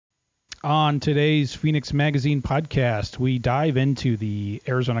On today's Phoenix Magazine podcast, we dive into the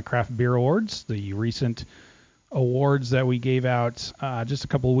Arizona Craft Beer Awards, the recent awards that we gave out just a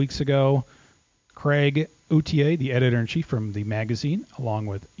couple of weeks ago. Craig Outier, the editor-in-chief from the magazine, along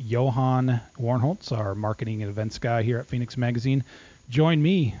with Johan Warnholtz, our marketing and events guy here at Phoenix Magazine, join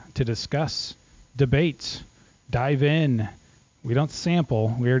me to discuss, debate, dive in. We don't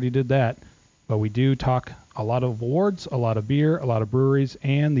sample. We already did that. But we do talk a lot of awards, a lot of beer, a lot of breweries,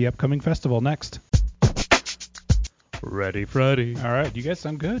 and the upcoming festival next. Ready, Freddy. All right. You guys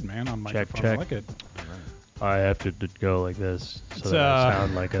sound good, man, on microphone. Check. I like it. I have to go like this so that I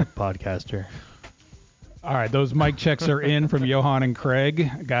sound like a podcaster. All right. Those mic checks are in from Johan and Craig.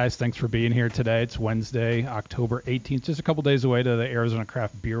 Guys, thanks for being here today. It's Wednesday, October 18th, just a couple days away to the Arizona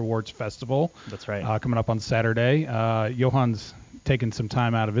Craft Beer Awards Festival. That's right. Coming up on Saturday. Johan's taking some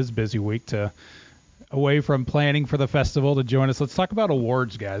time out of his busy week away from planning for the festival to join us. Let's talk about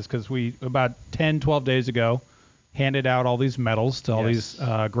awards, guys, because we, about 10, 12 days ago, handed out all these medals to all these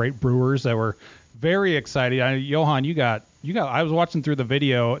great brewers that were very excited. Johan, you got. I was watching through the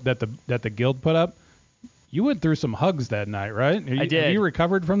video that the guild put up. You went through some hugs that night, right? I did. Have you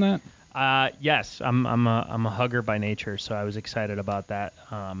recovered from that? Yes, I'm a hugger by nature, so I was excited about that.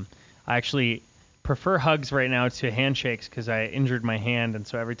 I actually prefer hugs right now to handshakes because I injured my hand, and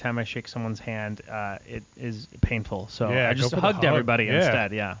so every time I shake someone's hand, it is painful. So I just hugged everybody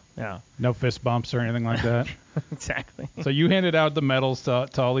instead. Yeah. No fist bumps or anything like that. Exactly. So you handed out the medals to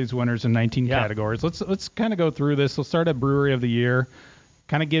all these winners in 19 categories. Let's kind of go through this. We'll start at Brewery of the Year.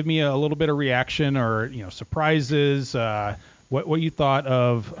 Kind of give me a little bit of reaction or surprises. What you thought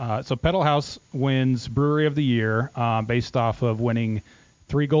of? So Pedal House wins Brewery of the Year based off of winning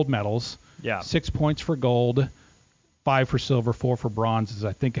 3 gold medals. Yeah. 6 points for gold, 5 for silver, 4 for bronze is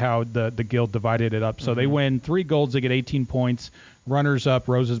I think how the guild divided it up. So they win 3 golds, they get 18 points. Runners up,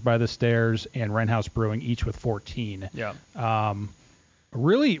 Roses by the Stairs and Wren House Brewing each with 14. Yeah.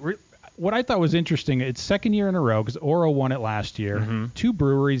 Really, what I thought was interesting, it's second year in a row because Oro won it last year. 2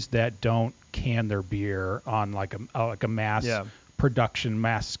 breweries that don't can their beer on like a mass production,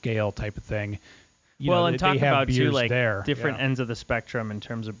 mass scale type of thing. And talk about too, like different Yeah. ends of the spectrum in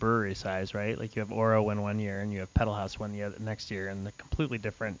terms of brewery size, right? Like you have Oro win one year, and you have Pedal House win the next year, and the completely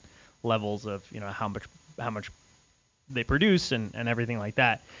different levels of how much they produce and everything like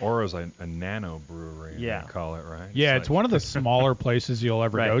that. Oro's a nano brewery, they call it, right? Yeah, it's one of the smaller places you'll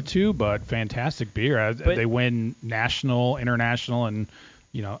ever go to, but fantastic beer. They win national, international, and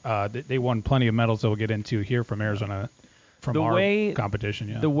they won plenty of medals that we'll get into here from Arizona. From our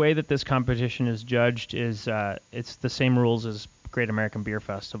competition, The way that this competition is judged is it's the same rules as Great American Beer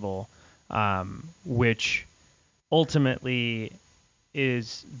Festival, which ultimately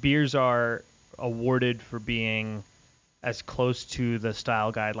is beers are awarded for being as close to the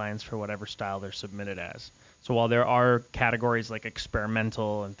style guidelines for whatever style they're submitted as. So while there are categories like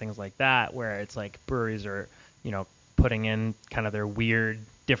experimental and things like that, where it's like breweries are, putting in kind of their weird,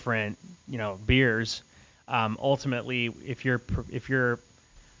 different, beers. Ultimately, if you're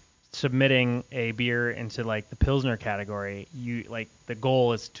submitting a beer into like the Pilsner category, the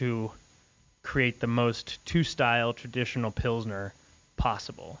goal is to create the most two-style traditional Pilsner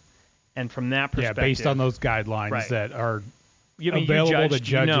possible. And from that perspective, based on those guidelines that are available to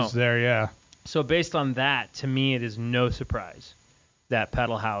judges there, So based on that, to me, it is no surprise that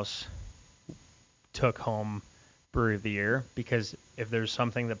Pedal House took home Brewery of the Year, because if there's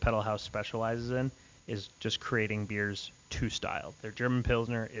something that Pedal House specializes in, is just creating beers to style. Their German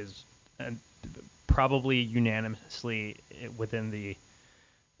Pilsner is probably unanimously within the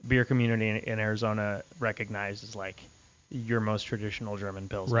beer community in Arizona recognized as like your most traditional German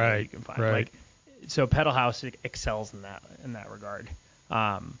Pilsner that you can find. Right. So Pedal House excels in that regard.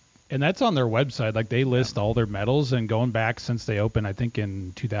 And that's on their website. Like they list all their medals, and going back since they opened, I think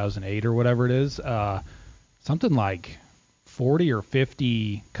in 2008 or whatever it is, something like 40 or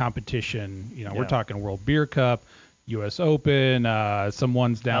 50 competition. We're talking World Beer Cup, U.S. Open, some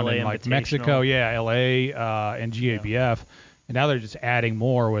ones down LA in like Mexico, L.A. And GABF. And now they're just adding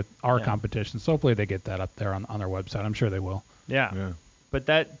more with our competition. So hopefully they get that up there on their website. I'm sure they will. Yeah. But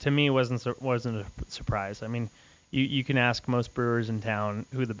that to me wasn't a surprise. I mean, you can ask most brewers in town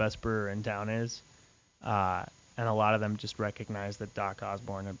who the best brewer in town is, and a lot of them just recognize that Doc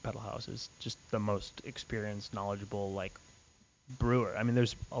Osborne at Pedal House is just the most experienced, knowledgeable brewer. I mean,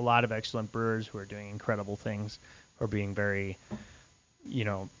 there's a lot of excellent brewers who are doing incredible things, who are being very,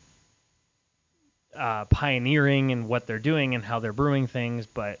 pioneering in what they're doing and how they're brewing things.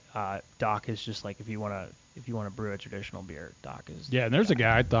 But Doc is just like, if you want to if you want to brew a traditional beer, Doc is. Yeah, and there's a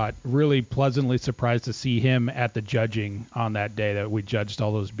guy I thought really pleasantly surprised to see him at the judging on that day that we judged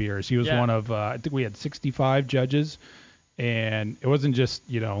all those beers. He was one of, I think we had 65 judges, and it wasn't just,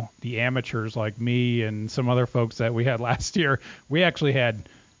 the amateurs like me and some other folks that we had last year. We actually had,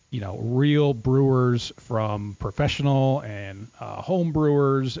 real brewers from professional and home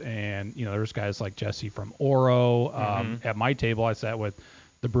brewers, and, there's guys like Jesse from Oro. At my table, I sat with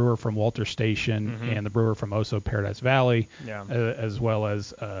the brewer from Walter Station and the brewer from Oso Paradise Valley, as well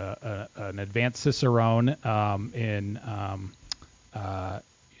as an advanced Cicerone in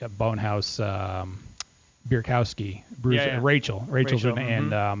Bonehouse Bierkowski. Rachel's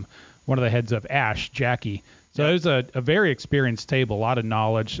and one of the heads of Ash, Jackie. So it was a very experienced table, a lot of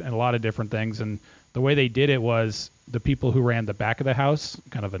knowledge and a lot of different things. And the way they did it was the people who ran the back of the house,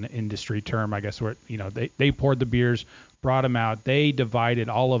 kind of an industry term, I guess, where they poured the beers, brought them out. They divided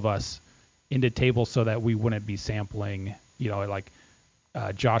all of us into tables so that we wouldn't be sampling, like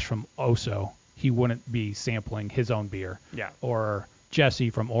Josh from Oso, he wouldn't be sampling his own beer. Yeah. Or Jesse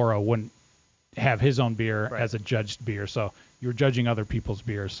from Oro wouldn't have his own beer as a judged beer. So you're judging other people's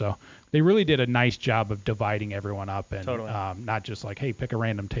beers. So they really did a nice job of dividing everyone up and not just like, hey, pick a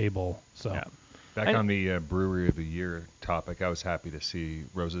random table. So back on the Brewery of the Year topic, I was happy to see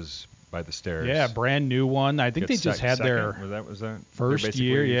Roses by the Stairs. Yeah, brand new one. I think they just had their was that first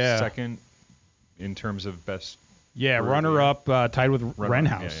year. Yeah, second in terms of best. Yeah, runner up, tied with Wren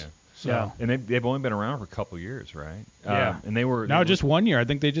House. Yeah. So and they've only been around for a couple of years, right? Yeah, and they were just 1 year. I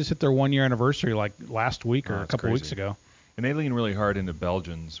think they just hit their 1 year anniversary like last week or a couple weeks ago. And they lean really hard into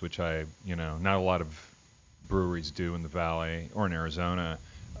Belgians, which not a lot of breweries do in the Valley or in Arizona.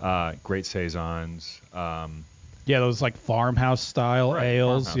 Great saisons. Those like farmhouse style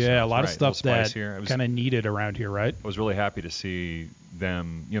ales. Farmhouse a ales, lot of stuff that kind of needed around here, right? I was really happy to see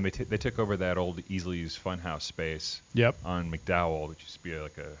them. They took over that old Easley's Funhouse space. Yep. On McDowell, which used to be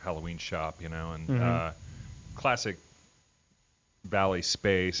like a Halloween shop, and classic Valley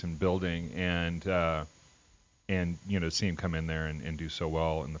space and building, and to see him come in there and do so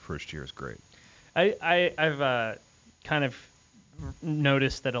well in the first year is great. I've kind of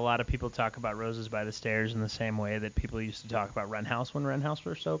noticed that a lot of people talk about Roses by the Stairs in the same way that people used to talk about Wren House when Wren House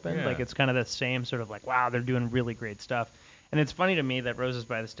first opened. Yeah. Like it's kind of the same sort of like, wow, they're doing really great stuff. And it's funny to me that Roses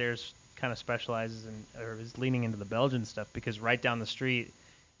by the Stairs kind of specializes in or is leaning into the Belgian stuff because right down the street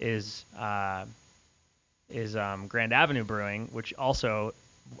is Grand Avenue Brewing, which also,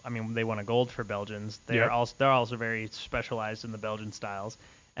 they won a gold for Belgians. They're also very specialized in the Belgian styles.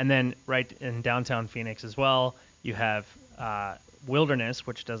 And then right in downtown Phoenix as well, you have Wilderness,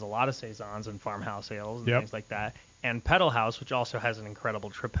 which does a lot of saisons and farmhouse ales and things like that, and Pedal House, which also has an incredible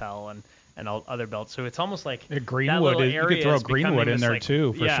Tripel and all other belts. So it's almost like Greenwood. You could throw Greenwood in there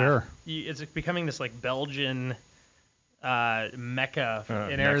too, for sure. It's becoming this like Belgian mecca in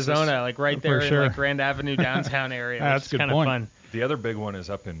Nexus. Arizona, like right there in like Grand Avenue downtown area. That's which is kind of fun. The other big one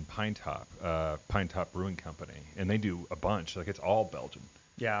is up in Pine Top Brewing Company, and they do a bunch. Like it's all Belgian.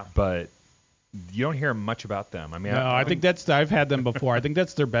 Yeah. But you don't hear much about them. I think I've had them before. I think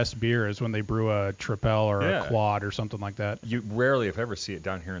that's their best beer is when they brew a Tripel or a Quad or something like that. You rarely, if ever, see it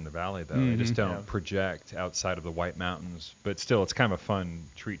down here in the Valley, though. They just don't project outside of the White Mountains. But still, it's kind of a fun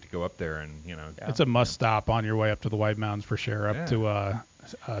treat to go up there and, It's a must stop on your way up to the White Mountains for sure, up to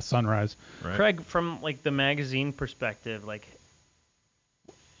Sunrise. Right. Craig, from like the magazine perspective, like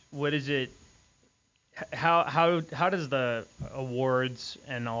what is it? How does the awards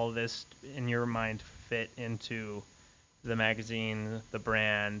and all of this in your mind fit into the magazine, the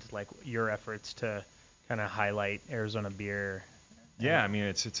brand, like your efforts to kind of highlight Arizona beer? Yeah,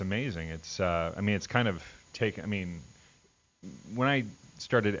 it's amazing. It's it's kind of when I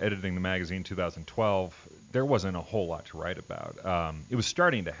started editing the magazine in 2012, there wasn't a whole lot to write about. It was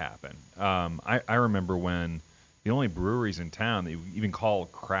starting to happen. I remember when the only breweries in town that you even call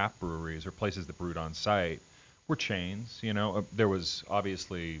craft breweries or places that brewed on site were chains. There was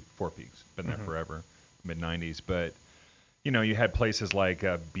obviously Four Peaks, been there forever, mid-'90s, but you had places like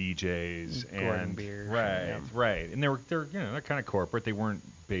BJ's and Beer, right, and they're kind of corporate. They weren't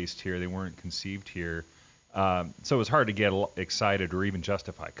based here, they weren't conceived here, so it was hard to get excited or even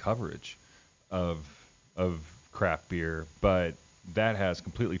justify coverage of craft beer, but that has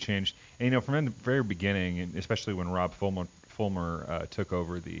completely changed. And from the very beginning, and especially when Rob Fulmer took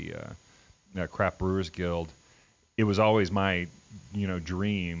over the Craft Brewers Guild, it was always my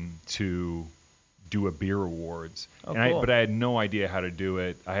dream to do a beer awards. But I had no idea how to do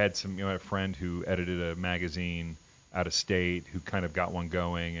it. I had a friend who edited a magazine out of state who kind of got one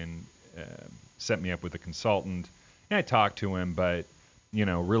going and set me up with a consultant. And I talked to him, but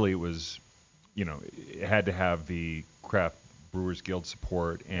really it was it had to have the Craft Brewers Guild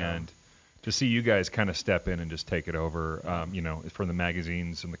support, and to see you guys kind of step in and just take it over, from the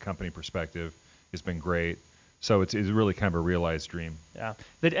magazines and the company perspective, has been great. So it's really kind of a realized dream. Yeah,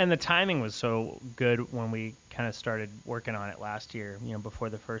 and the timing was so good when we kind of started working on it last year, before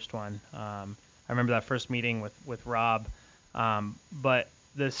the first one. I remember that first meeting with Rob, but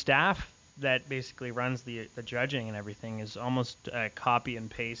the staff that basically runs the judging and everything is almost a copy and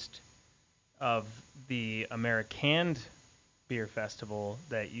paste of the American Beer Festival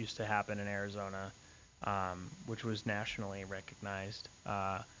that used to happen in Arizona, which was nationally recognized,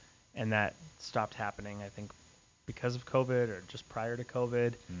 and that stopped happening, I think, because of COVID or just prior to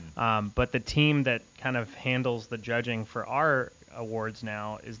COVID. But the team that kind of handles the judging for our awards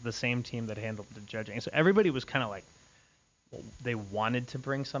now is the same team that handled the judging. So everybody was kind of like, they wanted to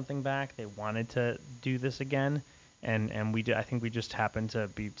bring something back. They wanted to do this again. And we did. I think we just happened to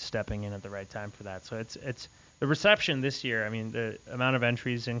be stepping in at the right time for that. So it's the reception this year. I mean, the amount of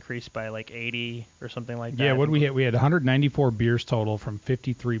entries increased by like 80 or something like that. Yeah, what we had? We had 194 beers total from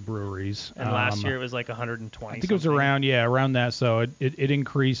 53 breweries. And last year it was like 120. I think it was around that. So it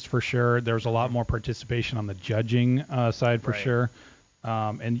increased for sure. There was a lot more participation on the judging side for sure.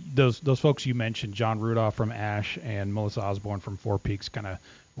 And those folks you mentioned, John Rudolph from Ash and Melissa Osborne from Four Peaks, kind of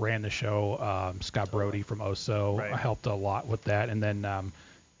ran the show. Scott Brody from Oso helped a lot with that, and then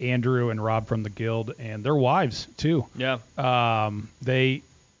Andrew and Rob from the Guild and their wives too. Yeah.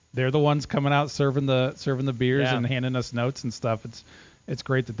 They're the ones coming out serving the beers and handing us notes and stuff. It's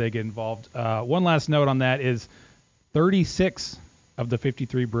great that they get involved. One last note on that is 36 of the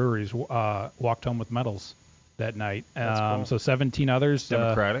 53 breweries walked home with medals that night. That's cool. So 17 others.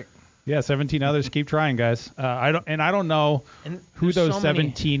 Democratic. 17 others. Keep trying, guys. I don't know who those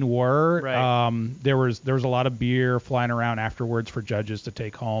 17 were. Right. There was a lot of beer flying around afterwards for judges to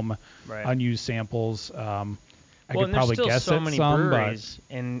take home, unused samples. I could probably guess so at many some, breweries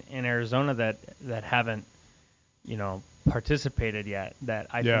in Arizona that haven't, participated yet that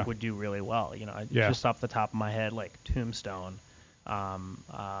I think would do really well. Just off the top of my head, like Tombstone,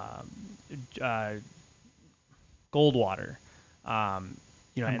 Goldwater.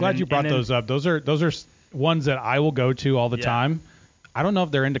 I'm glad you brought those up. Those are ones that I will go to all the time. I don't know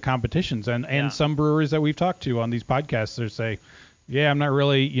if they're into competitions, and some breweries that we've talked to on these podcasts, they say, I'm not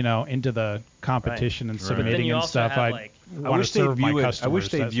really into the competition and submitting and stuff. I wish they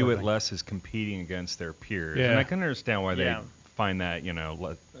view it less as competing against their peers, and I can understand why they find that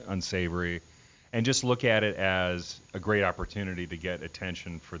unsavory, and just look at it as a great opportunity to get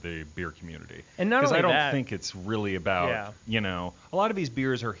attention for the beer community. And not only I don't think it's really about a lot of these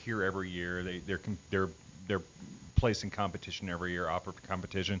beers are here every year. They're placed in competition every year, offer for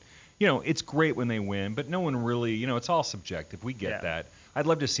competition. It's great when they win, but no one really, it's all subjective. We get that. I'd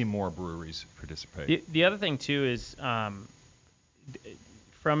love to see more breweries participate. The other thing too is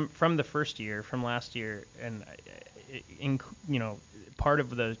from the first year, from last year, and part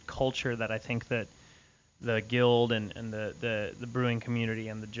of the culture that I think that the guild and the brewing community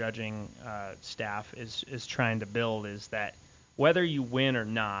and the judging staff is trying to build is that whether you win or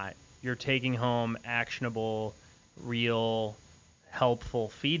not, you're taking home actionable, real, helpful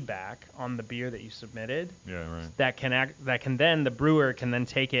feedback on the beer that you submitted. Yeah, right. That can then the brewer can then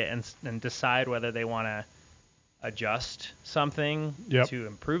take it and decide whether they want to adjust something to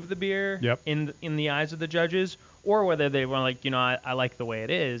improve the beer in the eyes of the judges, or whether they want I like the way it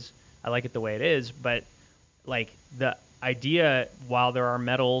is. I like it the way it is, but like the idea, while there are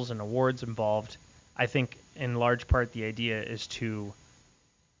medals and awards involved, I think in large part the idea is to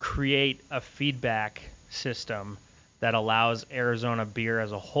create a feedback system that allows Arizona beer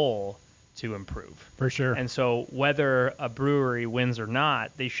as a whole to improve. For sure. And so whether a brewery wins or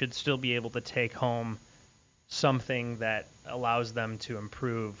not, they should still be able to take home something that allows them to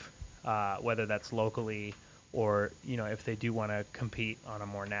improve, whether that's locally or, if they do want to compete on a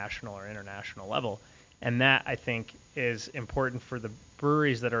more national or international level. And that, I think, is important for the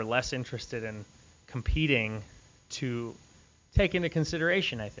breweries that are less interested in competing to take into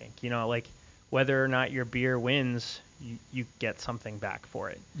consideration, I think. Whether or not your beer wins, you get something back for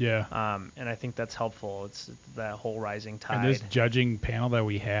it. Yeah. And I think that's helpful. It's that whole rising tide. And this judging panel that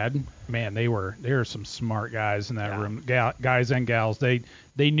we had, man, they were some smart guys in that room, guys and gals. They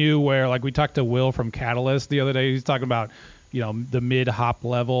knew where, like we talked to Will from Catalyst the other day. He's talking about, the mid hop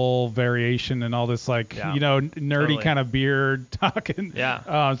level variation and all this nerdy kind of beer talking.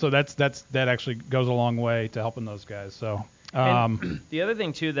 Yeah. So that actually goes a long way to helping those guys. So. The other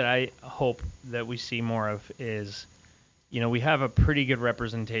thing too that I hope that we see more of is, we have a pretty good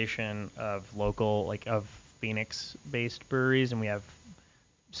representation of local, of Phoenix-based breweries, and we have,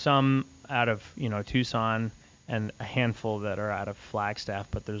 some out of Tucson, and a handful that are out of Flagstaff,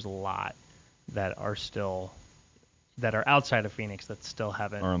 but there's a lot that are outside of Phoenix that still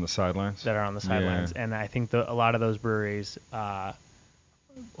haven't Are on the sidelines. Yeah. And I think a lot of those breweries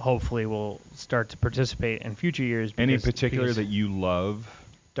hopefully will start to participate in future years. Any particular that you love?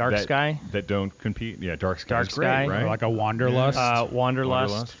 Dark Sky that don't compete. Yeah, Dark Sky. Dark Sky, great, right? Like a Wanderlust.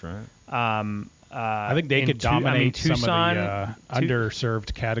 Wanderlust, right? I think they could dominate Tucson, some of the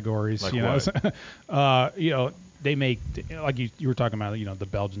underserved categories. Like what? They make, like you were talking about, the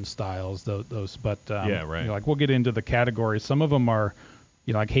Belgian styles, those. But yeah, right. Like we'll get into the categories. Some of them are,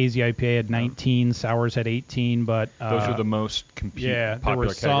 like hazy IPA had 19, sours had 18, but those are the most popular there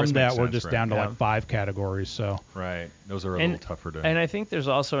were some that were just right? down to like 5 categories. So right, those are a little tougher to. And I think there's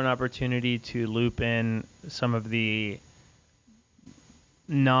also an opportunity to loop in some of the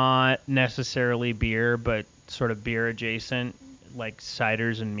not necessarily beer, but sort of beer adjacent, like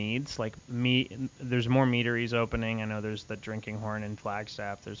ciders and meads. Like there's more meaderies opening. I know there's the Drinking Horn in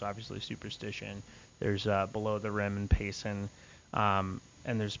Flagstaff. There's obviously Superstition. There's Below the Rim in Payson,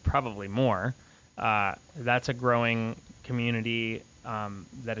 and there's probably more. That's a growing community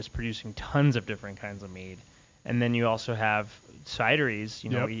that is producing tons of different kinds of mead. And then you also have cideries.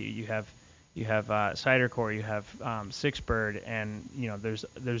 You have Cider Core, you have Six Bird, and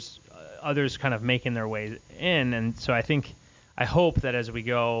there's others kind of making their way in. And so I hope that as we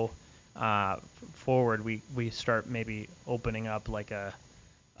go forward, we start maybe opening up like a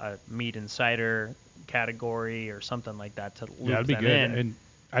mead and cider category or something like that to loop that'd be them good. in. And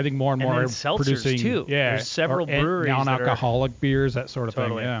I think more and more are seltzers producing too. Yeah, there's several breweries non-alcoholic beers, that sort of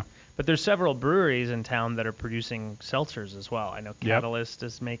thing. Yeah. But there's several breweries in town that are producing seltzers as well. I know Catalyst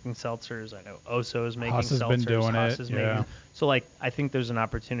is making seltzers. I know Oso is making seltzers. Has been doing Haas it. is making. So I think there's an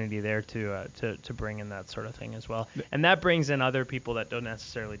opportunity there to bring in that sort of thing as well. And that brings in other people that don't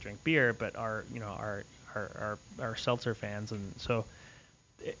necessarily drink beer, but are seltzer fans. And so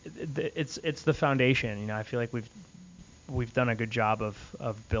it's the foundation. I feel like we've done a good job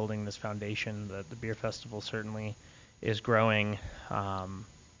of building this foundation. The beer festival certainly is growing.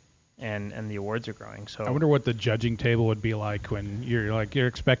 And the awards are growing. So I wonder what the judging table would be like when you're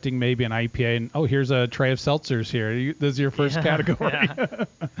expecting maybe an IPA and here's a tray of seltzers here. This is your first category.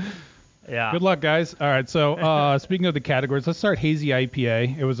 Yeah. Good luck, guys. All right. So speaking of the categories, let's start hazy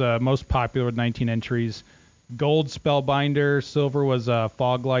IPA. It was most popular with 19 entries. Gold Spellbinder, silver was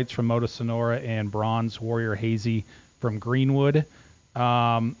Fog Lights from Moto Sonora, and bronze Warrior Hazy from Greenwood.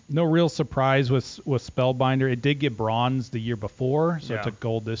 No real surprise with Spellbinder. It did get bronze the year before, so it took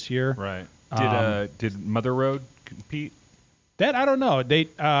gold this year. Right. Did Mother Road compete? That I don't know.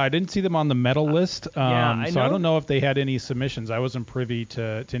 I didn't see them on the medal list. So I don't know if they had any submissions. I wasn't privy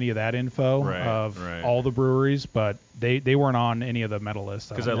to any of that info of all the breweries, but they weren't on any of the medal lists.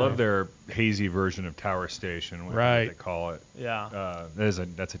 Because I love their hazy version of Tower Station, whatever they call it. Yeah. That's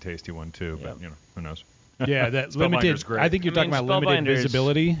a tasty one too, but who knows? Yeah, that limited. Great. I think you're talking about limited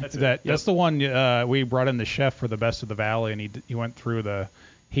visibility. That's the one we brought in the chef for the Best of the Valley, and he went through the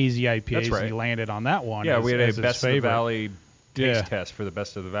hazy IPAs and he landed on that one. Yeah, we had a Best of the Valley taste test for the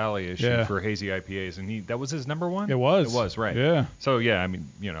Best of the Valley issue for hazy IPAs, and that was his number one. It was. It was right. Yeah. So I mean,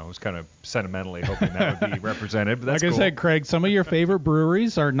 I was kind of sentimentally hoping that would be represented. But that's like I said, Craig, some of your favorite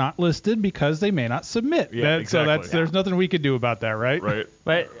breweries are not listed because they may not submit. Yeah, exactly. So there's nothing we could do about that, right? Right.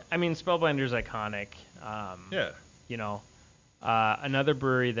 But I mean, Spellbinder's iconic. Another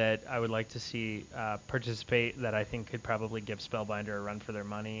brewery that I would like to see participate that I think could probably give Spellbinder a run for their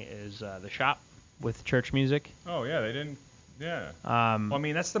money is The Shop with Church Music. Oh yeah, they didn't. Yeah. Well, I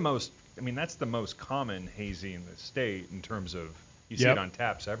mean that's the most common hazy in the state in terms of you see it on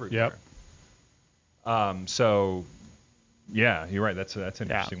taps everywhere. Yep. So yeah, you're right. That's an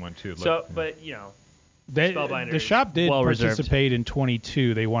interesting one too. The Shop did participate in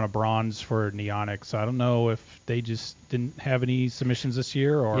 22. They won a bronze for Neonic, so I don't know if they just didn't have any submissions this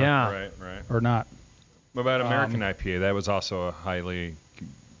year or or not. What about American IPA? That was also a highly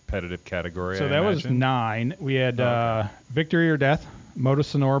competitive category. So that was 9. We had Victory or Death, Moto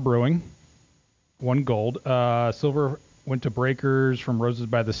Sonora Brewing, 1 gold. Silver went to Breakers from Roses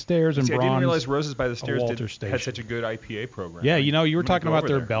by the Stairs, and bronze. I didn't realize Roses by the Stairs had such a good IPA program. Yeah, you were talking about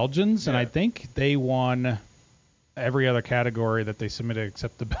their Belgians, and I think they won every other category that they submitted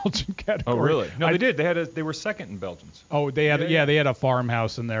except the Belgian category. Oh, really? No, they did. They were second in Belgians. Oh, they had they had a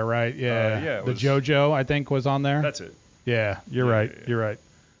farmhouse in there, right? Yeah. The JoJo, I think, was on there. That's it. Yeah, you're right. You're right.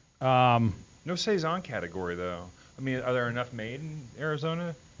 No saison category though. I mean, are there enough made in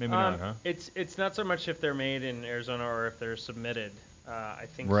Arizona? Maybe not, huh? It's not so much if they're made in Arizona or if they're submitted. I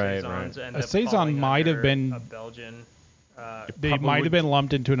think saisons end up saison might have been a Belgian They might have been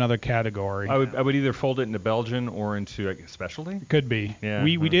lumped into another category. I would either fold it into Belgian or into like, specialty. Could be. Yeah.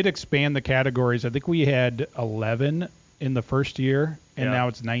 We did expand the categories. I think we had 11 in the first year, and now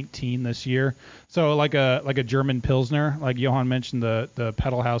it's 19 this year. So like a German Pilsner, like Johan mentioned, the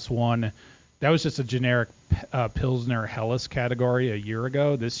Pedal House one, that was just a generic Pilsner Helles category a year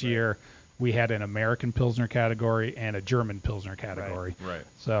ago. This year we had an American Pilsner category and a German Pilsner category. Right.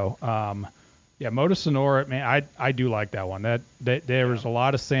 So Moda Sonora, man, I do like that one. There was a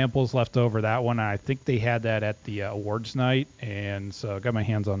lot of samples left over that one. I think they had that at the awards night, and so I got my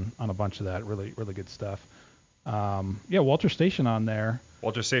hands on a bunch of that. Really, really good stuff. Walter Station on there.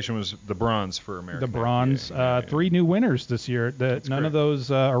 Walter Station was the bronze for American. The bronze. IPA. 3 new winners this year. None great. of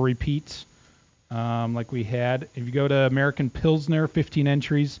those are repeats like we had. If you go to American Pilsner, 15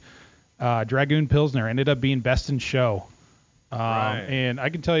 entries. Dragoon Pilsner ended up being best in show. And I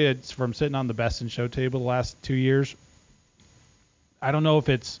can tell you it's from sitting on the best in show table the last 2 years. I don't know if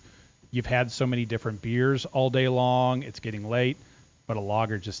it's you've had so many different beers all day long, it's getting late, but a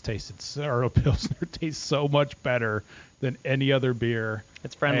lager just tasted, or a Pilsner tastes so much better than any other beer.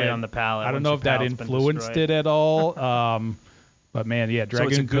 It's friendly on the palate. I don't know if that influenced it at all. But man,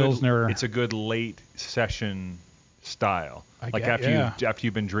 Dragoon Pilsner. It's a good late session style. After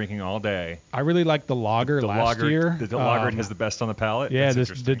you've been drinking all day. I really liked the lager last year. The lager has the best on the palate. Yeah,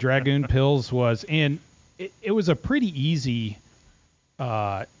 the Dragoon Pils was, and it was a pretty easy,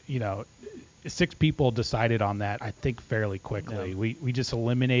 6 people decided on that, I think, fairly quickly. Yeah. We just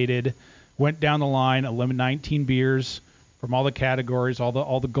went down the line, eliminated 19 beers from all the categories,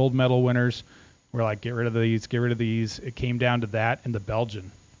 all the gold medal winners. We're like, get rid of these. It came down to that and the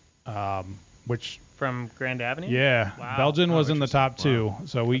Belgian, which from Grand Avenue. Yeah, wow. Belgian was in the top 2,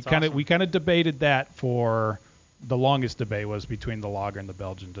 so we kind of debated that for the longest debate was between the lager and the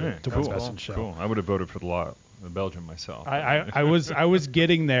Belgian to win best in show. Cool. I would have voted for the Belgian myself. I was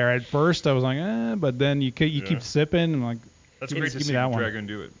getting there at first. I was like, but then you keep sipping and like. That's great to see Dragoon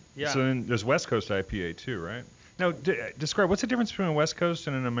do it. Yeah. So then there's West Coast IPA too, right? Now describe what's the difference between a West Coast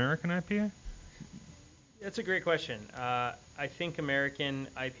and an American IPA? That's a great question. I think American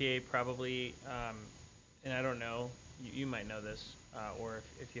IPA probably, and I don't know, you might know this, or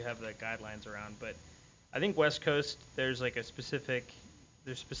if you have the guidelines around, but I think West Coast, there's like specific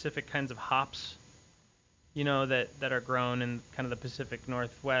kinds of hops, that are grown in kind of the Pacific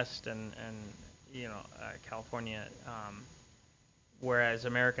Northwest and California, whereas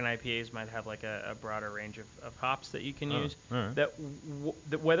American IPAs might have like a broader range of hops that you can use. Right. That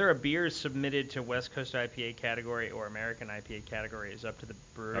whether a beer is submitted to West Coast IPA category or American IPA category is up to the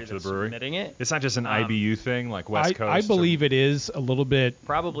brewery submitting it. It's not just an IBU thing like West Coast. I believe it is a little bit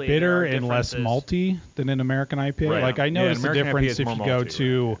probably bitter and less malty than an American IPA. Right. Like I noticed the difference if you go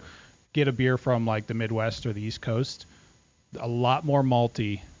to get a beer from like the Midwest or the East Coast, a lot more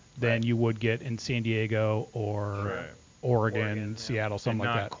malty than you would get in San Diego or Oregon, Seattle, something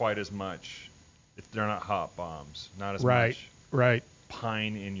like that. Not quite as much. They're not hop bombs. Not as much. Right.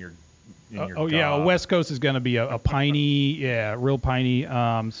 Pine in your. West Coast is going to be a piney, real piney.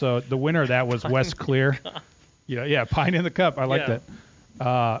 So the winner of that was West Clear. Pine in the cup. I like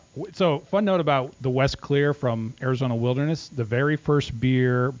that. So fun note about the West Clear from Arizona Wilderness. The very first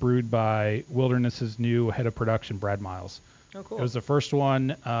beer brewed by Wilderness's new head of production, Brad Miles. Oh, cool. It was the first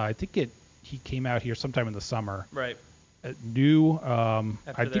one. I think he came out here sometime in the summer. Right. New.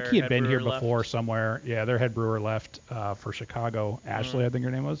 I think he had been here before somewhere. Yeah, their head brewer left for Chicago. Ashley, I think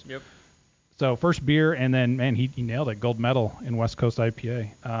her name was. Yep. So first beer, and then he nailed it. Gold medal in West Coast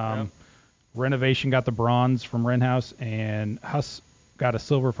IPA. Renovation got the bronze from Wren House, and Huss got a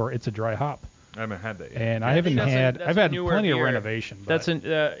silver for It's a Dry Hop. I haven't had that yet. And I haven't had. I've had plenty of Renovation. But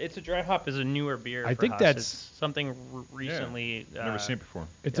It's a Dry Hop is a newer beer. I think Huss. that's it's something recently. Never seen it before.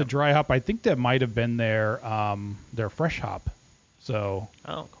 It's a Dry Hop. I think that might have been their fresh hop. So.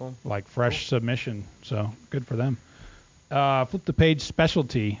 Oh, cool. Like fresh submission. So good for them. Flip the page.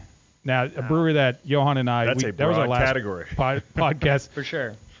 Specialty. Now a brewery that Johan and I. That's a broad was our last category. Podcast for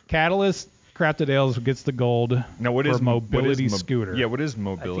sure. Catalyst Crafted Ales gets the gold. Now, what is Mobility Scooter? Yeah, what is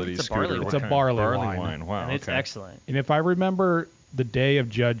Mobility Scooter? It's a barley wine. Wow, and it's excellent. And if I remember the day of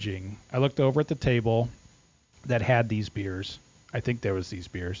judging, I looked over at the table that had these beers. I think there was these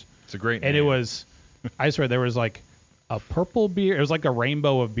beers. It's a great name. And it was, I swear, there was like a purple beer. It was like a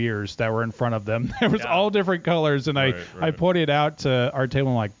rainbow of beers that were in front of them. There was all different colors, and I pointed out to our table,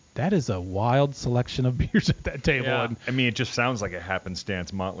 and I'm like, that is a wild selection of beers at that table. Yeah. And I mean, it just sounds like a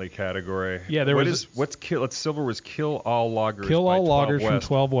happenstance motley category. Yeah, silver was Kill All Lagers. Kill All Lagers from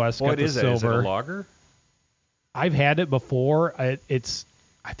 12 West. What is it? Is it a lager? I've had it before.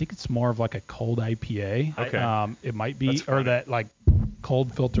 I think it's more of like a cold IPA. Okay. It might be, That's or funny. that like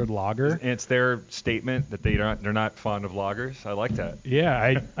cold filtered lager. And it's their statement that they're not fond of lagers. I like that.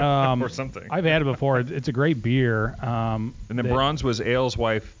 Yeah, Or something. I've had it before. It's a great beer. And then bronze was Ale's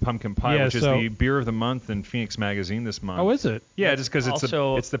Wife Pumpkin Pie, Yeah, which is so- the beer of the month in Phoenix Magazine this month. Oh, is it? Yeah, just because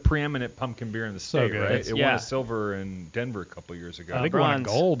also- it's the preeminent pumpkin beer in the So state, good. right? It's- It won yeah. a silver in Denver a couple years ago. I think it won a bronze.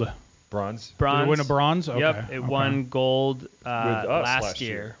 gold. Bronze. Bronze. Did it win a bronze? Okay. Yep, it won gold us last year.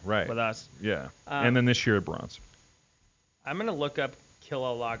 year Right. with us. Yeah. And then this year bronze. I'm gonna look up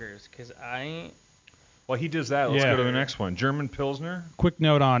Kilo Lagers because While he does that, let's Yeah. go to the next one. German Pilsner. Quick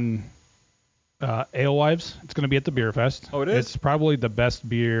note on Alewives. It's going to be at the Beer Fest. Oh, it is? It's probably the best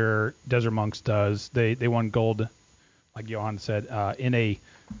beer Desert Monks does. They won gold, like Johan said, in a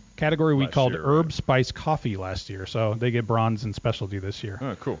category we Last called year, herb right. spice coffee last year. So they get bronze in specialty this year.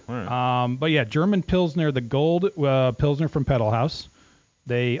 Oh, cool. All right. But yeah, German Pilsner, the gold Pilsner from Pedal House.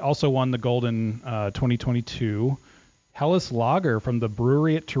 They also won the gold in 2022. Hellas Lager from the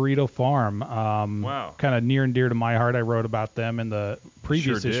brewery at Torito Farm. Wow. Kind of near and dear to my heart. I wrote about them in the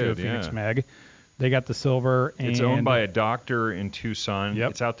previous Sure issue did, of Phoenix yeah. Mag. They got the silver. It's and owned by a doctor in Tucson.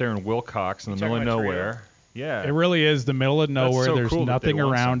 Yep. It's out there in Wilcox in the You middle of talking about nowhere. Yeah. It really is the middle of nowhere. so There's cool that they nothing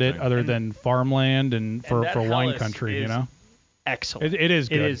won around it something. other than farmland and for that wine Hellas country, is you know? excellent. It is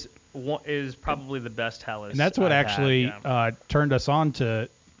good. It is probably the best Hellas. And that's what I've actually had, yeah. turned us on to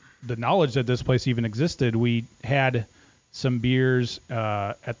the knowledge that this place even existed. We had some beers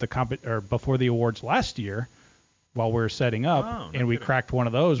at the or before the awards last year while we were setting up, Oh, no and we kidding. cracked one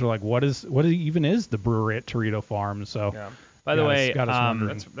of those. We're like, what even is the brewery at Torito Farm? So, Yeah. By the got us- way, got us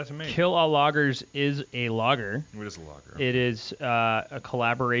wondering. That's amazing. Kill All Lagers is a lager. What is a lager? It is a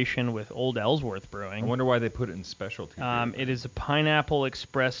collaboration with Old Ellsworth I Brewing. wonder why they put it in specialty. beer. It is a pineapple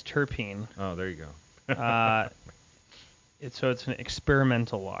express terpene. Oh, there you go. So it's an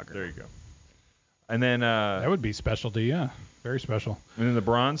experimental lager. There you go. And then that would be specialty, yeah. Very special. and then the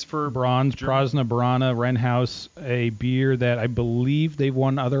bronze for Bronze, German- Prasna Brana, Renhaus, a beer that I believe they've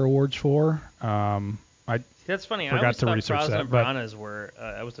won other awards for. That's funny. Forgot I always to thought research Prasna that, but- Branas were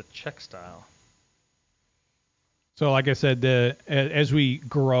that was a Czech style. So, like I said, as we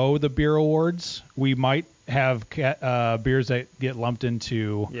grow the beer awards, we might have beers that get lumped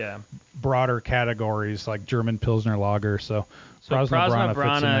into Yeah. broader categories like German Pilsner Lager. So, So Prasna Prasna Brana fits in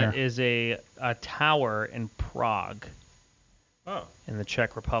Brana there. is a tower in Prague Oh, in the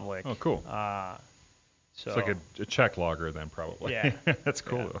Czech Republic. oh, cool. So It's like a Czech lager then, probably. Yeah. That's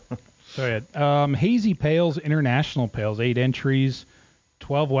cool. Though. So, yeah, Hazy Pales, International Pales, 8 entries.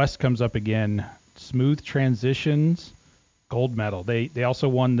 12 West comes up again. Smooth Transitions, gold medal. They also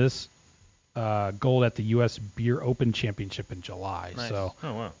won this gold at the U.S. Beer Open Championship in July. Nice. So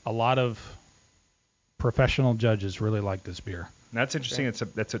Oh wow. a lot of professional judges really like this beer. And that's interesting.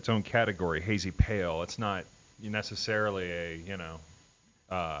 That's its own category, hazy pale. It's not necessarily a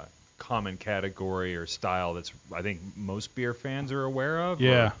common category or style that's I think most beer fans are aware of.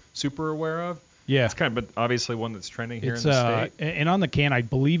 Yeah. Or super aware of. Yeah. It's kind of, but obviously one that's trending here It's in the state. and on the can, I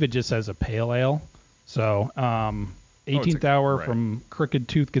believe it just says a pale ale. So 18th hour right. from Crooked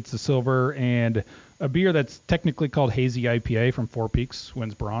Tooth gets the silver, and a beer that's technically called Hazy IPA from Four Peaks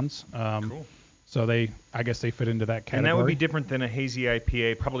wins bronze. Cool. So I guess they fit into that category. And that would be different than a hazy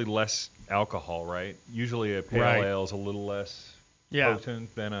IPA, probably less alcohol, right? Usually a pale Right. ale is a little less Yeah.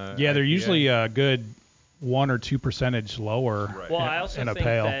 potent than a Yeah, they're IPA. usually a good 1 or 2% lower. Right. Well, in, I also in a think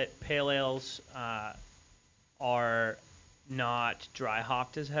pale. that pale ales are not dry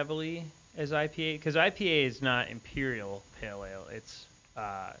hopped as heavily as IPA, because IPA is not imperial pale ale; it's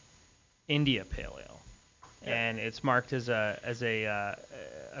India pale ale, and it's marked as a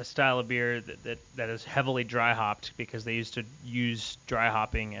style of beer that is heavily dry hopped because they used to use dry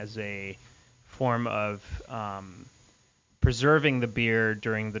hopping as a form of preserving the beer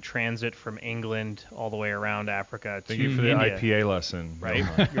during the transit from England all the way around Africa Thank to you for the India. IPA lesson. Right?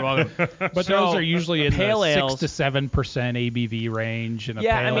 Wilma. You're welcome. But those are usually in the pale 6 ales- to 7% ABV range, and a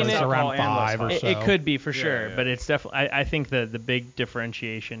Yeah, I pale mean, is it's around alcohol and less 5 or hop. so. It could be for sure, yeah. but it's definitely. I think the big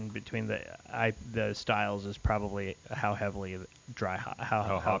differentiation between the styles is probably how heavily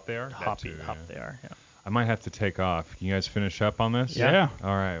how hop they are? That Hoppy, too, hop yeah. they are. Yeah. I might have to take off. Can you guys finish up on this? Yeah.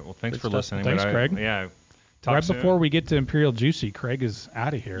 All right. Well, thanks Good for stuff. listening. Thanks, but Craig. Yeah. Talk Right soon. before we get to Imperial Juicy, Craig is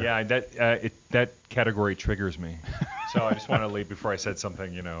out of here. Yeah, that category triggers me. So I just want to leave before I said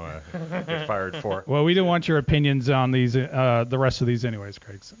something, get fired for. Well, we didn't want your opinions on these, the rest of these anyways,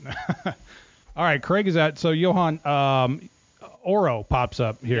 Craig. All right, Craig is out. So, Johan, Oro pops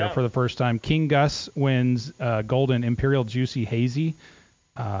up here Yeah. for the first time. King Gus wins Golden Imperial Juicy Hazy.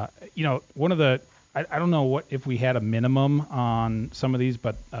 One of the I don't know what if we had a minimum on some of these,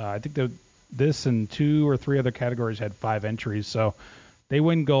 but I think this and 2 or 3 other categories had 5 entries. So they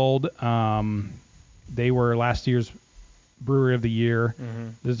win gold. They were last year's Brewery of the Year. Mm-hmm.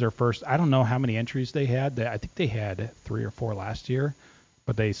 This is their first. I don't know how many entries they had. I think they had 3 or 4 last year,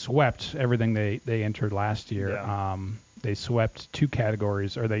 but they swept everything they entered last year. Yeah. They swept 2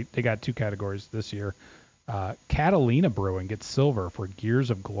 categories, or they got 2 categories this year. Catalina Brewing gets silver for Gears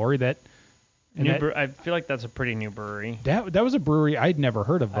of Glory. I feel like that's a pretty new brewery. That was a brewery I'd never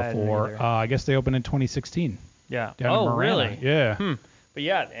heard of I hadn't before. either. I guess they opened in 2016. Yeah. Down in Marana. Really? Yeah. But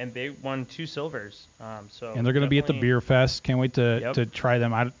yeah, and they won 2 silvers. So And they're going to be at the Beer Fest. Can't wait to try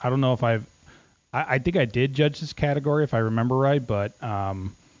them. I don't know if I think I did judge this category if I remember right, but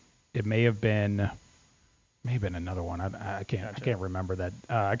it may have been another one. I can't remember that.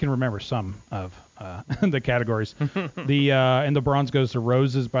 I can remember some of the categories. And the bronze goes to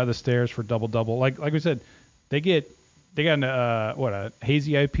Roses by the Stairs for double. Like we said, they got a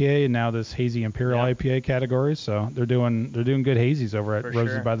hazy IPA and now this hazy imperial IPA category. So they're doing good hazies over at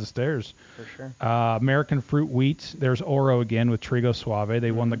Roses by the Stairs. For sure. American Fruit Wheat. There's Oro again with Trigo Suave.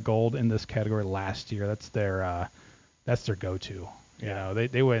 They won the gold in this category last year. That's their go-to. You know,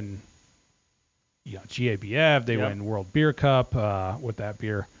 they win. GABF. They win World Beer Cup with that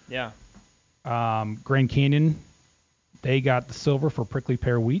beer. Yeah. Grand Canyon. They got the silver for Prickly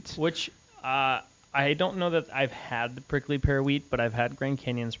Pear Wheat. Which I don't know that I've had the Prickly Pear Wheat, but I've had Grand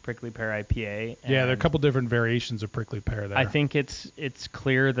Canyon's Prickly Pear IPA. Yeah, there are a couple different variations of Prickly Pear there. I think it's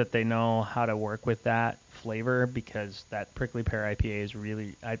clear that they know how to work with that flavor because that Prickly Pear IPA is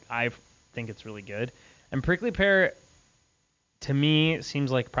really I think it's really good. And Prickly Pear to me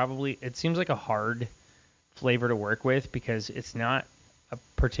seems like a hard flavor to work with because it's not a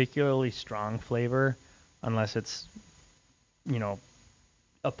particularly strong flavor unless it's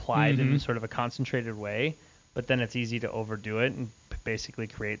applied in sort of a concentrated way, but then it's easy to overdo it and basically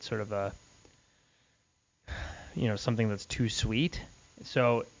create sort of a something that's too sweet.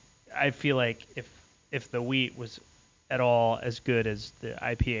 So I feel like if the wheat was at all as good as the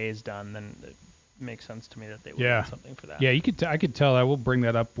IPA is done, then it makes sense to me that they would want something for that. Yeah, I could tell. I will bring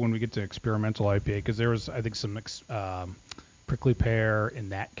that up when we get to experimental IPA because there was I think some prickly pear in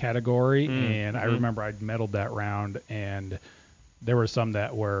that category, and I remember I'd medaled that round and there were some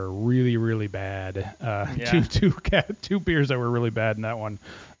that were really, really bad. Two beers that were really bad in that one.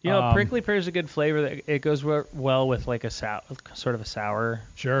 Prickly pear is a good flavor. It goes well with like a sort of a sour.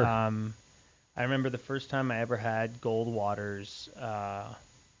 Sure. I remember the first time I ever had Goldwater's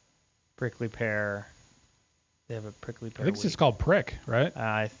prickly pear. They have a prickly pear. I think it's just called Prick, right?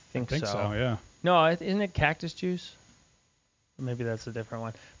 I think so. Yeah. No, isn't it cactus juice? Maybe that's a different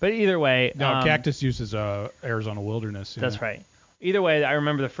one. But either way. No, cactus juice is Arizona Wilderness. Yeah. That's right. Either way, I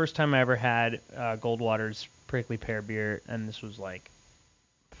remember the first time I ever had Goldwater's prickly pear beer, and this was like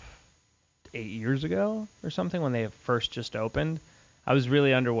 8 years ago or something when they first just opened. I was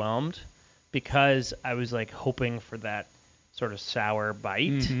really underwhelmed because I was like hoping for that sort of sour bite.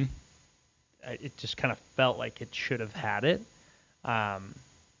 Mm-hmm. It just kind of felt like it should have had it. I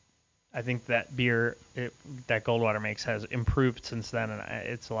think that beer that Goldwater makes has improved since then, and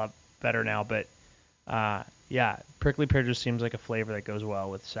it's a lot better now. But prickly pear just seems like a flavor that goes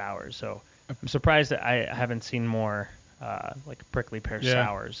well with sours. So I'm surprised that I haven't seen more like prickly pear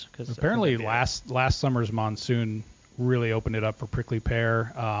sours. Cause apparently last summer's monsoon really opened it up for prickly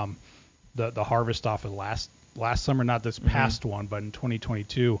pear. The harvest off of last summer, not this past one, but in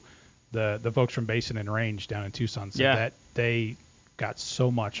 2022, the folks from Basin and Range down in Tucson said that they got so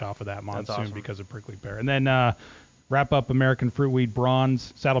much off of that monsoon because of prickly pear. And then wrap up American Fruit Weed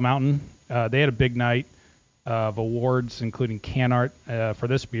Bronze, Saddle Mountain. They had a big night of awards, including can art for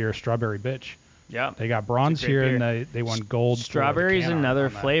this beer, Strawberry Bitch. Yeah, they got bronze here, beer. And they won gold. Strawberry is another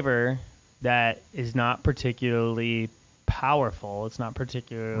flavor that is not particularly powerful. It's not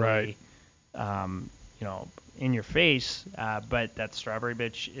particularly, in your face. But that Strawberry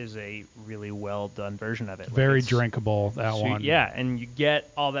Bitch is a really well done version of it. Very drinkable. That sweet, one. Yeah, and you get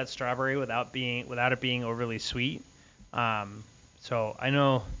all that strawberry without it being overly sweet. So I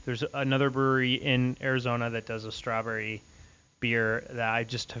know there's another brewery in Arizona that does a strawberry beer that I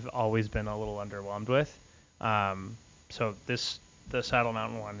just have always been a little underwhelmed with. So the Saddle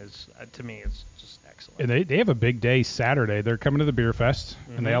Mountain one is, to me, is just excellent. And they have a big day Saturday. They're coming to the Beer Fest,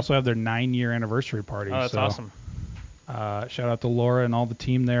 and they also have their 9-year anniversary party. Oh, that's awesome. Shout out to Laura and all the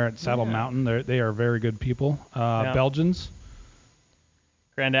team there at Saddle Mountain. They are very good people. Belgians.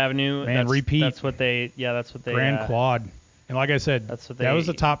 Grand Avenue. Repeat. That's what they. Grand Quad. And like I said, that was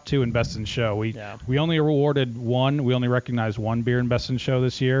the top 2 in Best in Show. We only awarded one. We only recognized one beer in Best in Show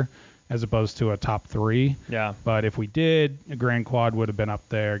this year, as opposed to a top 3. Yeah. But if we did, a Grand Quad would have been up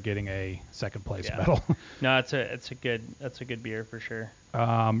there getting a second place medal. No, it's a good beer for sure.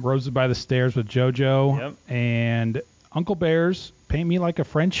 Roses by the Stairs with JoJo. Yep. And Uncle Bear's Paint Me Like a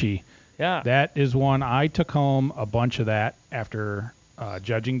Frenchie. Yeah. That is one I took home a bunch of that after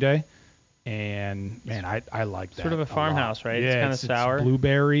judging day. And man, I like that. Sort of a farmhouse, right? Yeah, it's kind of sour. It's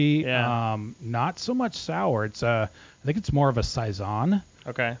blueberry. Yeah. Not so much sour. It's I think it's more of a saison.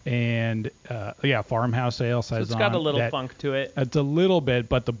 Okay. And farmhouse ale saison. So it's got a little funk to it. It's a little bit,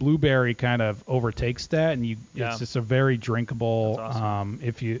 but the blueberry kind of overtakes that, and it's just a very drinkable. That's awesome.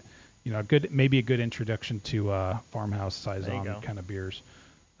 If maybe a good introduction to farmhouse saison kind of beers.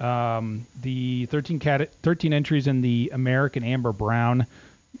 The 13 entries in the American Amber Brown.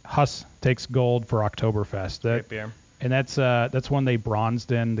 Huss takes gold for Oktoberfest. Great beer. And that's one they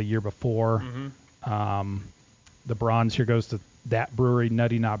bronzed in the year before. Mm-hmm. The bronze here goes to that brewery,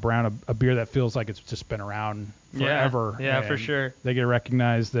 Nutty Not Brown, a beer that feels like it's just been around forever. Yeah, for sure. They get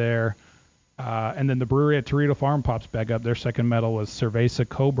recognized there. And then the brewery at Torito Farm pops back up. Their second medal was Cerveza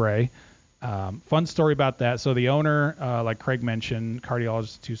Cobre. Fun story about that. So the owner, like Craig mentioned,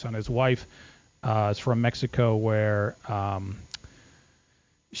 cardiologist in Tucson, his wife is from Mexico, where I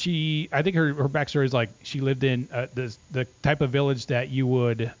think her backstory is like she lived in the type of village that you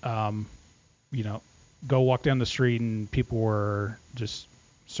would, go walk down the street and people were just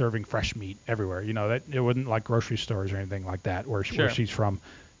serving fresh meat everywhere. That it wasn't like grocery stores or anything like that where she's from.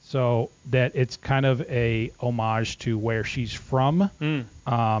 So that it's kind of a homage to where she's from,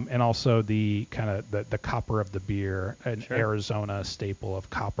 and also the kind of the copper of the beer, an Arizona staple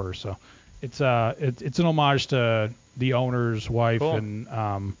of copper. So it's an homage to the owner's wife,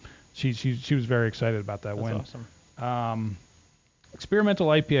 and she was very excited about that win. Awesome. Experimental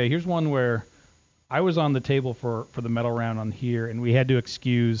IPA. Here's one where I was on the table for the medal round on here, and we had to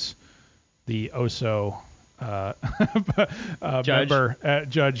excuse the OSO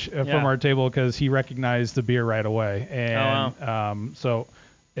judge from our table because he recognized the beer right away. And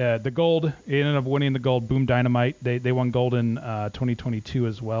the gold, he ended up winning the gold. Boom Dynamite. They won gold in 2022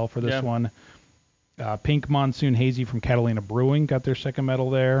 as well for this one. Pink Monsoon Hazy from Catalina Brewing got their second medal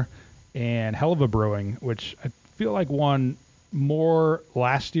there. And Hell of a Brewing, which I feel like won more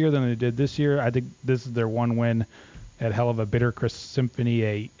last year than they did this year. I think this is their one win at Hell of a Bitter Crisp Symphony,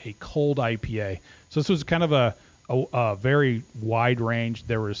 a cold IPA. So this was kind of a very wide range.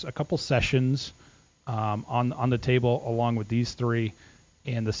 There was a couple sessions on the table along with these three,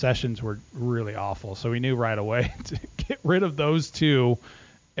 and the sessions were really awful. So we knew right away to get rid of those two.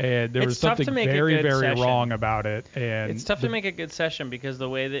 And there was something very, very wrong about it. And it's tough to make a good session because the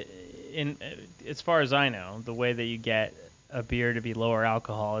way that, as far as I know, the way that you get a beer to be lower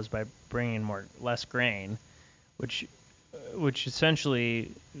alcohol is by bringing less grain, which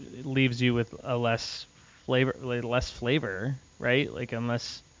essentially leaves you with a less flavor, right? Like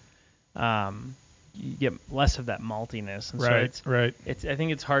unless you get less of that maltiness, and I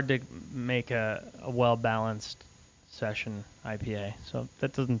think it's hard to make a well balanced session IPA. So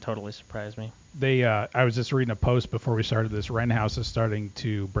that doesn't totally surprise me. I was just reading a post before we started this. Wrenhouse is starting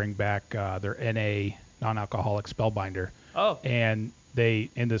to bring back their NA non-alcoholic Spellbinder. Oh. And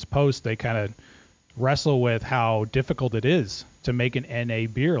in this post, they kind of wrestle with how difficult it is to make an NA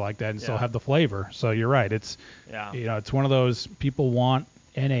beer like that and still have the flavor. So you're right. It's it's one of those, people want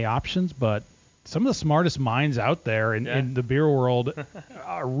NA options, but some of the smartest minds out there in the beer world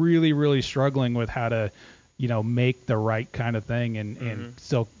are really, really struggling with how to make the right kind of thing and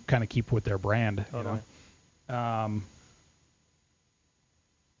still kind of keep with their brand. Totally.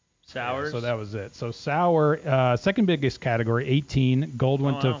 Sours. So that was it. So sour, second biggest category, 18. Gold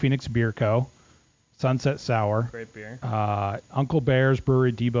went to Phoenix Beer Co. Sunset Sour. Great beer. Uncle Bear's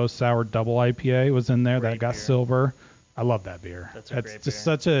Brewery Debo Sour Double IPA was in there. Great that got beer. silver. I love that beer. That's just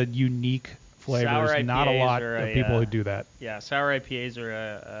such a unique flavor. There's not a lot of people who do that. Yeah, sour IPAs are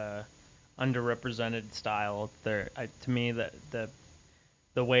a underrepresented style. To me, the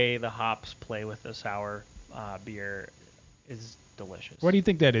way the hops play with the sour beer is delicious. What do you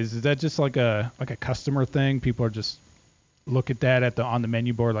think that is? Is that just like a customer thing? People are just look at that on the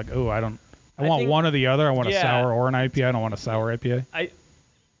menu board like, oh, I want one or the other. I want a sour or an IPA. I don't want a sour IPA.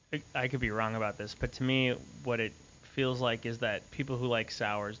 I could be wrong about this, but to me, what it feels like is that people who like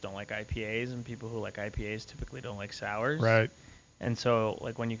sours don't like IPAs, and people who like IPAs typically don't like sours. Right. And so,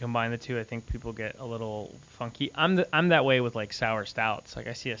 like, when you combine the two, I think people get a little funky. I'm that way with, like, sour stouts. Like,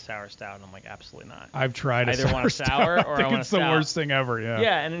 I see a sour stout, and I'm like, absolutely not. I've tried either want a sour or I want a stout. I think it's the worst thing ever, yeah.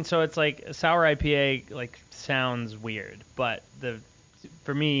 Yeah, and so it's like a sour IPA, like, sounds weird. But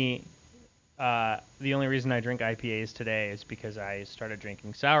for me, the only reason I drink IPAs today is because I started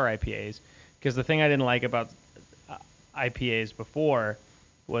drinking sour IPAs. Because the thing I didn't like about IPAs before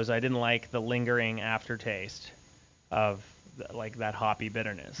was I didn't like the lingering aftertaste of like that hoppy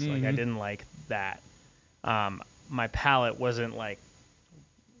bitterness. Mm-hmm. Like I didn't like that. My palate wasn't like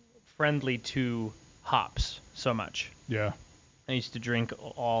friendly to hops so much. Yeah. I used to drink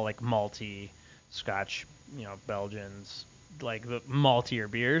all like malty, Scotch, Belgians, like the maltier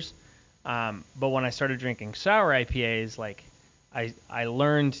beers. But when I started drinking sour IPAs, like I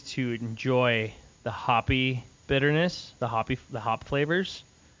learned to enjoy the hoppy bitterness, the hop flavors.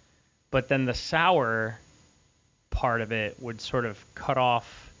 But then the sour part of it would sort of cut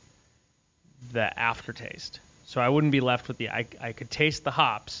off the aftertaste. So I wouldn't be left with I could taste the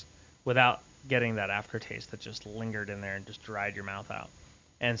hops without getting that aftertaste that just lingered in there and just dried your mouth out.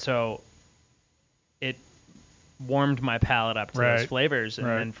 And so it warmed my palate up to those flavors, and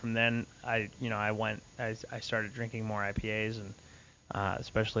then from then I started drinking more IPAs, and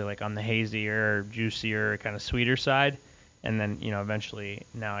especially like on the hazier, juicier, kind of sweeter side. And then eventually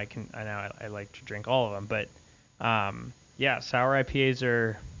now I like to drink all of them. But sour IPAs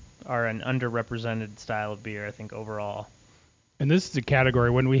are an underrepresented style of beer, I think, overall. And this is a category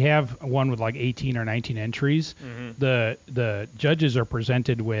when we have one with like 18 or 19 entries, the judges are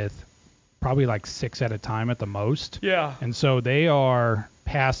presented with probably like 6 at a time at the most. Yeah. And so they are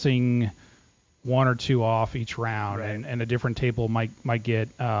passing 1 or 2 off each round, and a different table might get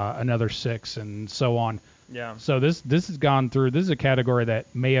another 6 and so on. Yeah. So this has gone through. This is a category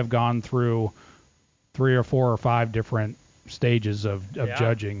that may have gone through 3 or 4 or 5 different stages of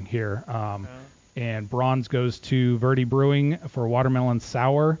judging here. And bronze goes to Verde Brewing for Watermelon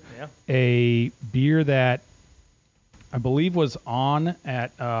Sour, a beer that I believe was on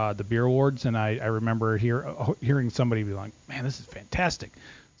at the Beer Awards, and I remember hearing somebody be like, "Man, this is fantastic."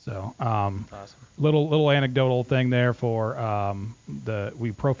 So, awesome. Little anecdotal thing there for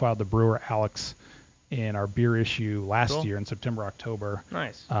we profiled the brewer Alex in our beer issue last year in September, October.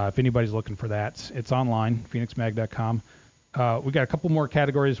 Nice. If anybody's looking for that, it's online, phoenixmag.com. We got a couple more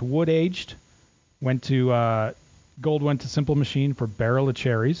categories. Wood aged gold went to Simple Machine for Barrel of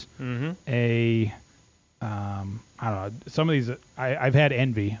Cherries. Mm-hmm. I don't know. Some of these I've had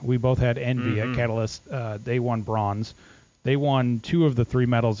Envy. We both had Envy at Catalyst. They won bronze. They won 2 of the 3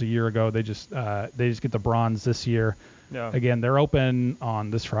 medals a year ago. They just get the bronze this year. Yeah. Again, they're open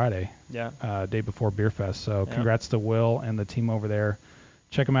on this Friday. Yeah. Day before Beer Fest. So congrats to Will and the team over there.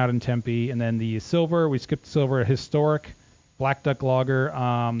 Check them out in Tempe. And then the silver, we skipped silver, historic Black Duck Lager.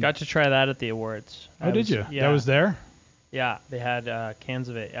 Got to try that at the awards. Did you? Yeah. That was there? Yeah, they had cans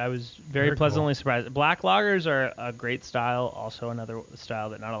of it. I was very pleasantly surprised. Black lagers are a great style, also another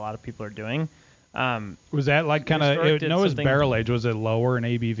style that not a lot of people are doing. Was that like kind of, it was barrel age. Was it lower in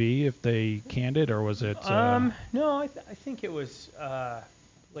ABV if they canned it, or was it? No, I think it was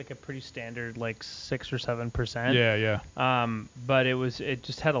like a pretty standard, like 6 or 7%. Yeah. But it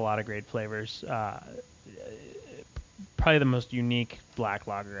just had a lot of great flavors. Probably the most unique black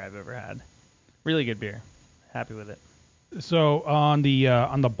lager I've ever had. Really good beer. Happy with it. So on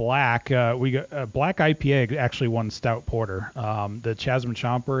the black, we got Black IPA actually won Stout Porter. The Chasm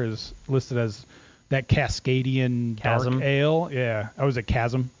Chomper is listed as that Cascadian Chasm. Dark Ale. Yeah, was it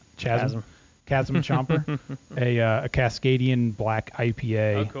Chasm Chomper, a Cascadian Black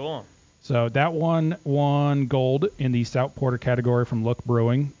IPA. Oh, cool. So that one won gold in the Stout Porter category from Look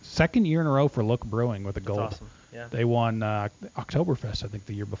Brewing. 2nd year in a row for Look Brewing with a gold. That's awesome. Yeah. They won Oktoberfest, I think,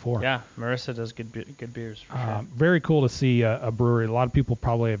 the year before. Yeah, Marissa does good beers for sure. Very cool to see a brewery. A lot of people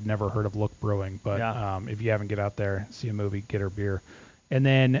probably have never heard of Look Brewing, but if you haven't, get out there, see a movie, get her beer. And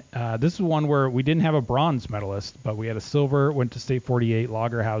then this is one where we didn't have a bronze medalist, but we had a silver, went to State 48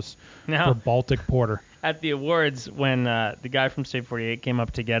 Lager House for Baltic Porter. At the awards, when the guy from State 48 came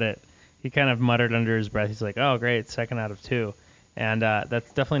up to get it, he kind of muttered under his breath. He's like, "Oh, great, 2nd out of 2." And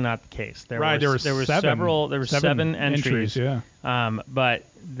that's definitely not the case. There were 7 entries. Yeah. But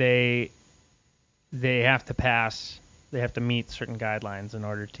they have to pass. They have to meet certain guidelines in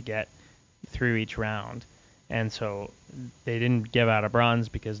order to get through each round. And so they didn't give out a bronze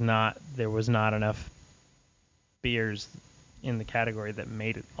because there was not enough beers in the category that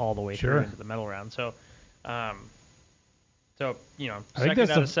made it all the way through into the medal round. So, I think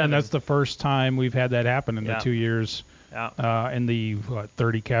that's the first time we've had that happen in the 2 years. Yeah. In the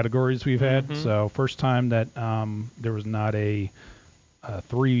 30 categories we've had. So first time that there was not a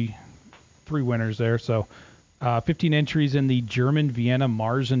three winners there. So 15 entries in the German Vienna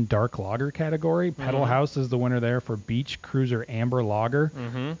Mars and Dark Lager category. Pedal House is the winner there for Beach Cruiser Amber Lager.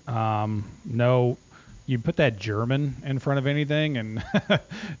 No you put that German in front of anything, and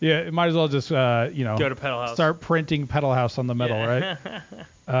yeah, it might as well just Go to Pedal House. start printing Pedal House on the metal, right?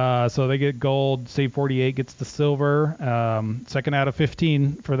 So they get gold. Save 48 gets the silver. Second out of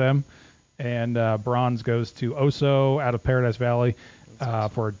 15 for them, and bronze goes to Oso out of Paradise Valley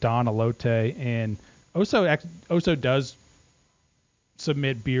for Don Elote. And Oso does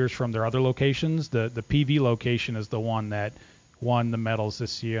submit beers from their other locations. The PV location is the one that won the medals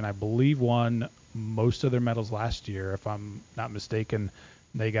this year, and I believe won most of their medals last year, if I'm not mistaken.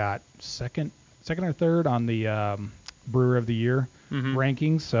 They got second or third on the Brewer of the Year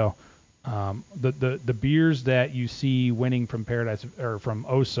rankings. So the beers that you see winning from Paradise or from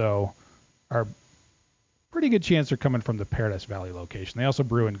Oso are pretty good chance they're coming from the Paradise Valley location. They also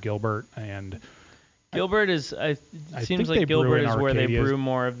brew in Gilbert, and Gilbert is. It seems like Gilbert is where they brew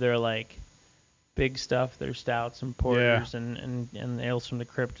more of their like big stuff, their stouts and porters, and ales from the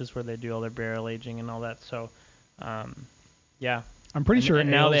crypt is where they do all their barrel aging and all that. So, yeah. I'm pretty sure.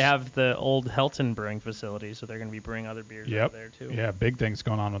 And now they have the old Helton brewing facility, so they're going to be brewing other beers over there too. Yeah, big things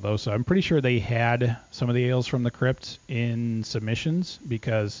going on with those. So I'm pretty sure they had some of the ales from the crypt in submissions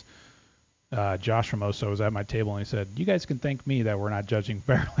because Josh from Oso was at my table and he said, "You guys can thank me that we're not judging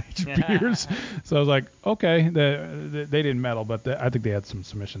barrel-aged beers." So I was like, "Okay." They didn't medal, but I think they had some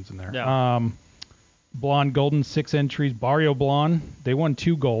submissions in there. Yeah. Blonde Golden 6 entries. Barrio Blonde, they won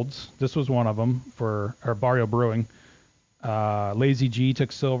 2 golds. This was one of them for Barrio Brewing. Lazy G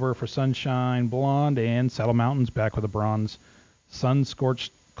took silver for Sunshine Blonde, and Saddle Mountains back with a bronze. Sun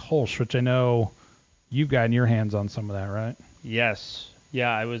Scorched Kolsch, which I know you've gotten your hands on some of that, right? Yes.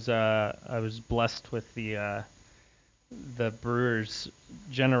 Yeah, I was blessed with the brewer's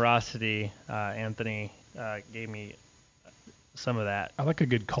generosity. Anthony gave me some of that. I like a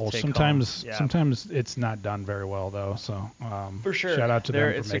good Kolsch. Sometimes it's not done very well though. So for sure, shout out to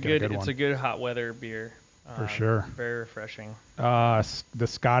them for making a good one. It's a good hot weather beer. For sure. Very refreshing. The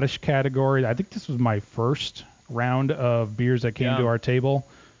Scottish category. I think this was my first round of beers that came to our table.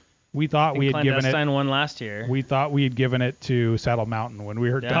 We thought we had given it. Clandestine won last year. We thought we had given it to Saddle Mountain when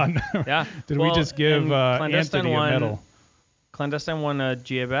we were done. Yeah. Did we just give Anthony a medal? Clandestine won a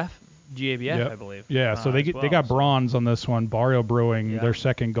GABF, I believe. Yeah, so they got bronze on this one. Barrio Brewing, their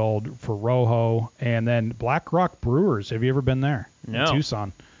second gold for Rojo, and then Black Rock Brewers. Have you ever been there? No. In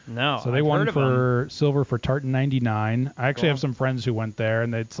Tucson. No. So they won for silver for Tartan 99. I actually have some friends who went there,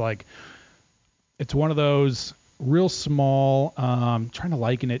 and it's one of those real small. Trying to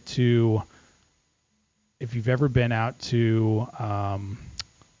liken it to if you've ever been out to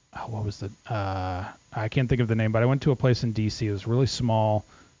what was I can't think of the name, but I went to a place in DC. It was really small,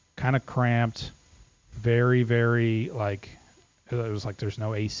 kind of cramped, very, very it was like there's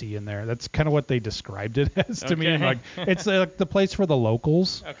no AC in there. That's kind of what they described it as to me. Like it's like the place for the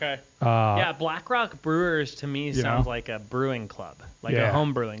locals. Okay. Yeah, Black Rock Brewers to me sounds like a brewing club, like a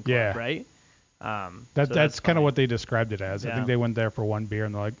home brewing club, right? That's kind of what they described it as. I think they went there for one beer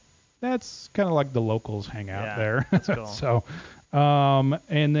and they're like, that's kind of like the locals hang out there. That's cool. So,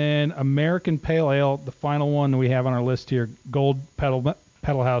 and then American Pale Ale, the final one we have on our list here, Gold Pedal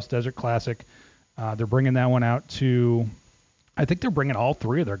House Desert Classic. They're bringing that one out to. I think they're bringing all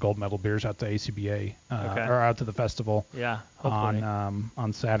 3 of their gold medal beers out to ACBA or out to the festival. Yeah, hopefully.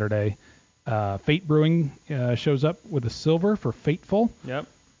 On Saturday. Fate Brewing shows up with a silver for Fateful. Yep.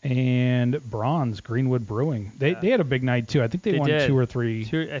 And bronze, Greenwood Brewing. They had a big night too. I think they won 2 or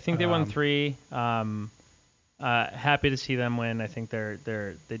 3. I think they won 3. Happy to see them win. I think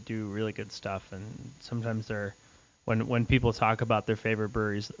they do really good stuff, and sometimes they're when people talk about their favorite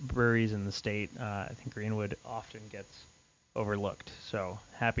breweries in the state, I think Greenwood often gets overlooked. So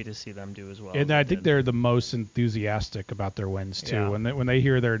happy to see them do as well. And I think they're the most enthusiastic about their wins too. Yeah. When they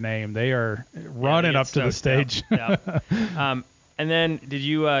hear their name, they are running up to the stage. Yeah. And then did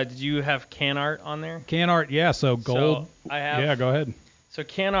you have can art on there? Can art, yeah. So gold. So I have. Yeah, go ahead. So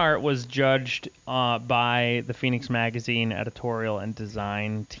can art was judged by the Phoenix Magazine editorial and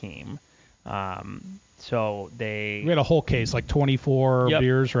design team. So we had a whole case, like 24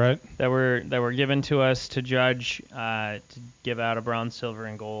 beers, right? That were given to us to judge, to give out a bronze, silver,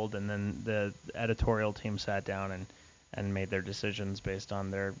 and gold, and then the editorial team sat down and made their decisions based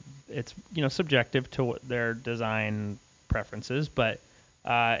on it's subjective to their design preferences, but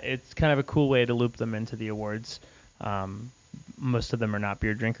it's kind of a cool way to loop them into the awards. Most of them are not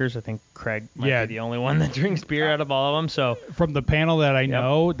beer drinkers. I think Craig might be the only one that drinks beer out of all of them. So from the panel that I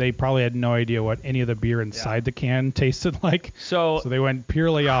know, they probably had no idea what any of the beer inside the can tasted like. So they went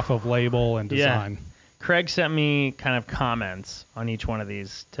purely off of label and design. Yeah. Craig sent me kind of comments on each one of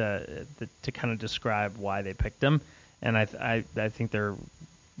these to kind of describe why they picked them, and I think they're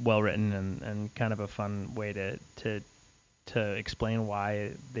well written and kind of a fun way to explain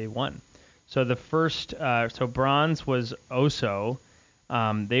why they won. So the first, so bronze was Oso.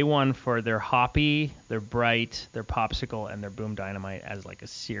 They won for their Hoppy, their Bright, their Popsicle, and their Boom Dynamite as like a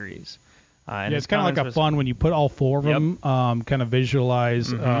series. And it's kind of like a fun when you put all four of them, kind of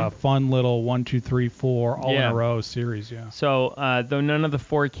visualize fun little 1, 2, 3, 4 all in a row series. Yeah. So though none of the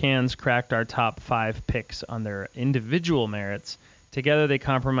 4 cans cracked our top 5 picks on their individual merits, together they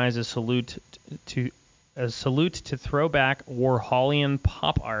comprise a salute to throwback Warholian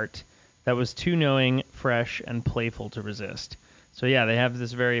pop art that was too knowing, fresh, and playful to resist. So yeah, they have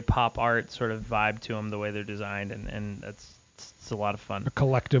this very pop art sort of vibe to them, the way they're designed, and it's a lot of fun. A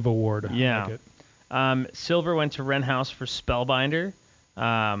collective award. Yeah. I like it. Silver went to Wrenhouse for Spellbinder.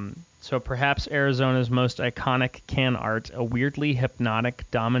 So perhaps Arizona's most iconic can art, a weirdly hypnotic,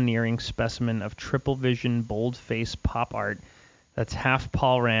 domineering specimen of triple vision, bold face pop art that's half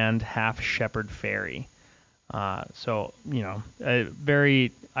Paul Rand, half Shepard Fairey. So,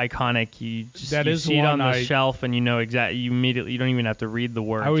 very iconic. You see it on the shelf and you know exactly, you don't even have to read the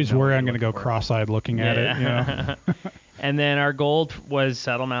words. I always worry I'm going to go cross-eyed looking at it. And then our gold was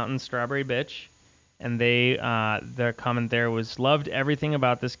Saddle Mountain Strawberry Bitch. And their comment there was, loved everything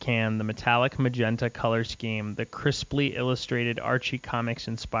about this can, the metallic magenta color scheme, the crisply illustrated Archie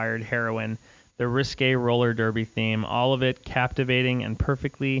Comics-inspired heroine, the risque roller derby theme, all of it captivating and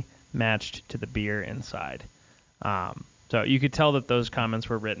perfectly matched to the beer inside. So you could tell that those comments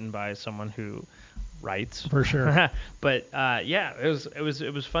were written by someone who writes. For sure. But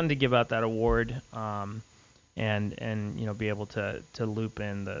it was fun to give out that award, and be able to loop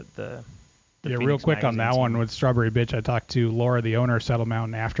in the real quick Magazine on that one with Strawberry Bitch. I talked to Laura, the owner of Saddle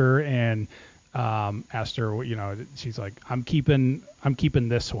Mountain, after, and asked her, she's like, I'm keeping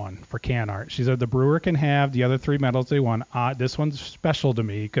this one for can art. She said the brewer can have the other 3 medals they won. This one's special to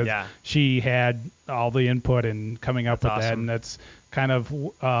me because she had all the input in coming up with that, and that's kind of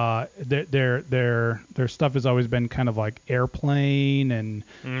their stuff has always been kind of like airplane and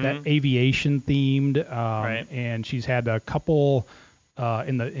that aviation themed. Right. And she's had a couple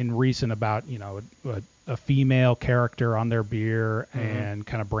in recent about a female character on their beer and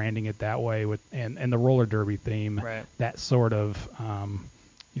kind of branding it that way with and the roller derby theme, right. That sort of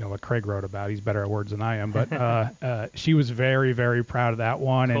what Craig wrote about. He's better at words than I am, but she was very, very proud of that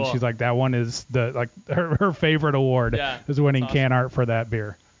one. Cool. And she's like, that one is her favorite award is winning can art for that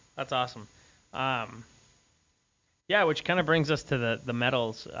beer. That's awesome. Which kind of brings us to the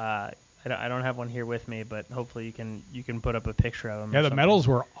medals. I don't have one here with me, but hopefully you can put up a picture of them. Yeah, the medals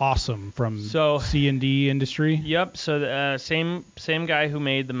were awesome from C&D Industry. Yep. So the same guy who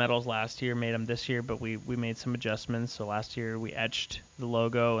made the medals last year made them this year, but we made some adjustments. So last year we etched the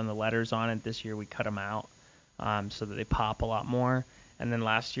logo and the letters on it. This year we cut them out so that they pop a lot more. And then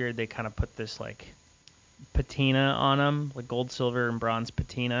last year they kind of put this like patina on them, like gold, silver, and bronze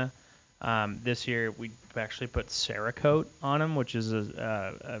patina. This year we actually put Cerakote on them, which is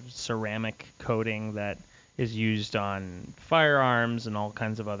a ceramic coating that is used on firearms and all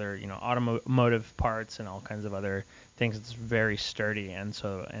kinds of other, automotive parts and all kinds of other things. It's very sturdy, and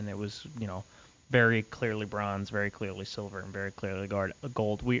it was, very clearly bronze, very clearly silver, and very clearly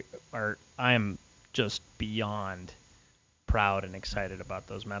gold. I am just beyond proud and excited about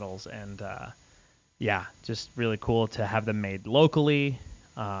those medals, and just really cool to have them made locally.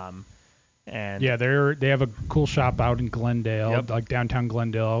 And they have a cool shop out in Glendale, like downtown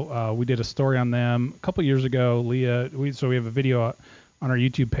Glendale. We did a story on them a couple years ago. Leah, we have a video on our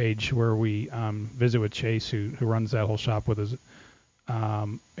YouTube page where we visit with Chase, who runs that whole shop with us.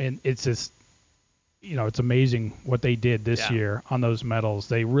 And it's just, it's amazing what they did this year on those medals.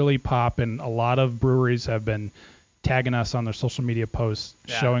 They really pop, and a lot of breweries have been tagging us on their social media posts,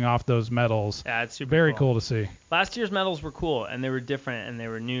 showing off those medals. Yeah, it's super very cool to see. Last year's medals were cool, and they were different, and they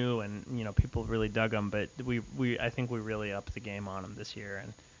were new, and people really dug them. But I think we really upped the game on them this year,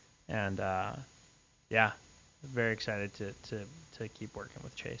 and very excited to keep working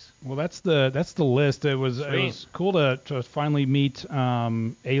with Chase. Well, that's the list. It was cool to finally meet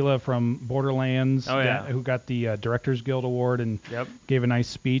Ayla from Borderlands, who got the Directors Guild Award and gave a nice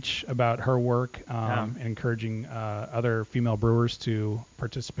speech about her work, encouraging other female brewers to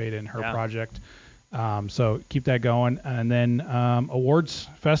participate in her project. So keep that going. And then Awards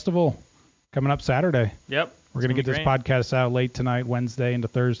Festival coming up Saturday. Yep. We're going to get this podcast out late tonight, Wednesday into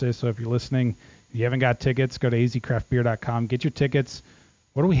Thursday. So if you're listening, if you haven't got tickets, go to azcraftbeer.com. Get your tickets.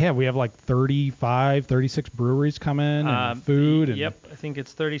 What do we have? We have like 36 breweries coming and food. Yep, I think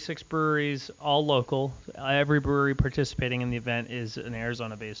it's 36 breweries, all local. Every brewery participating in the event is an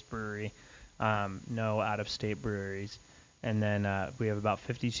Arizona-based brewery. No out-of-state breweries. And then we have about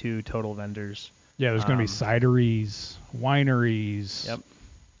 52 total vendors. Yeah, there's going to be cideries, wineries. Yep.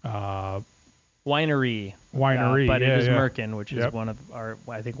 Winery. But it is yeah. Merkin, which is one of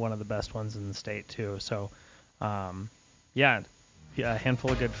I think one of the best ones in the state too. So, a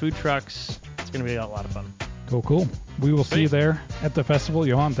handful of good food trucks. It's going to be a lot of fun. Cool. We will see you there at the festival.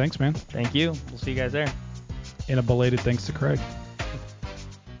 Johan, thanks, man. Thank you. We'll see you guys there. And a belated thanks to Craig.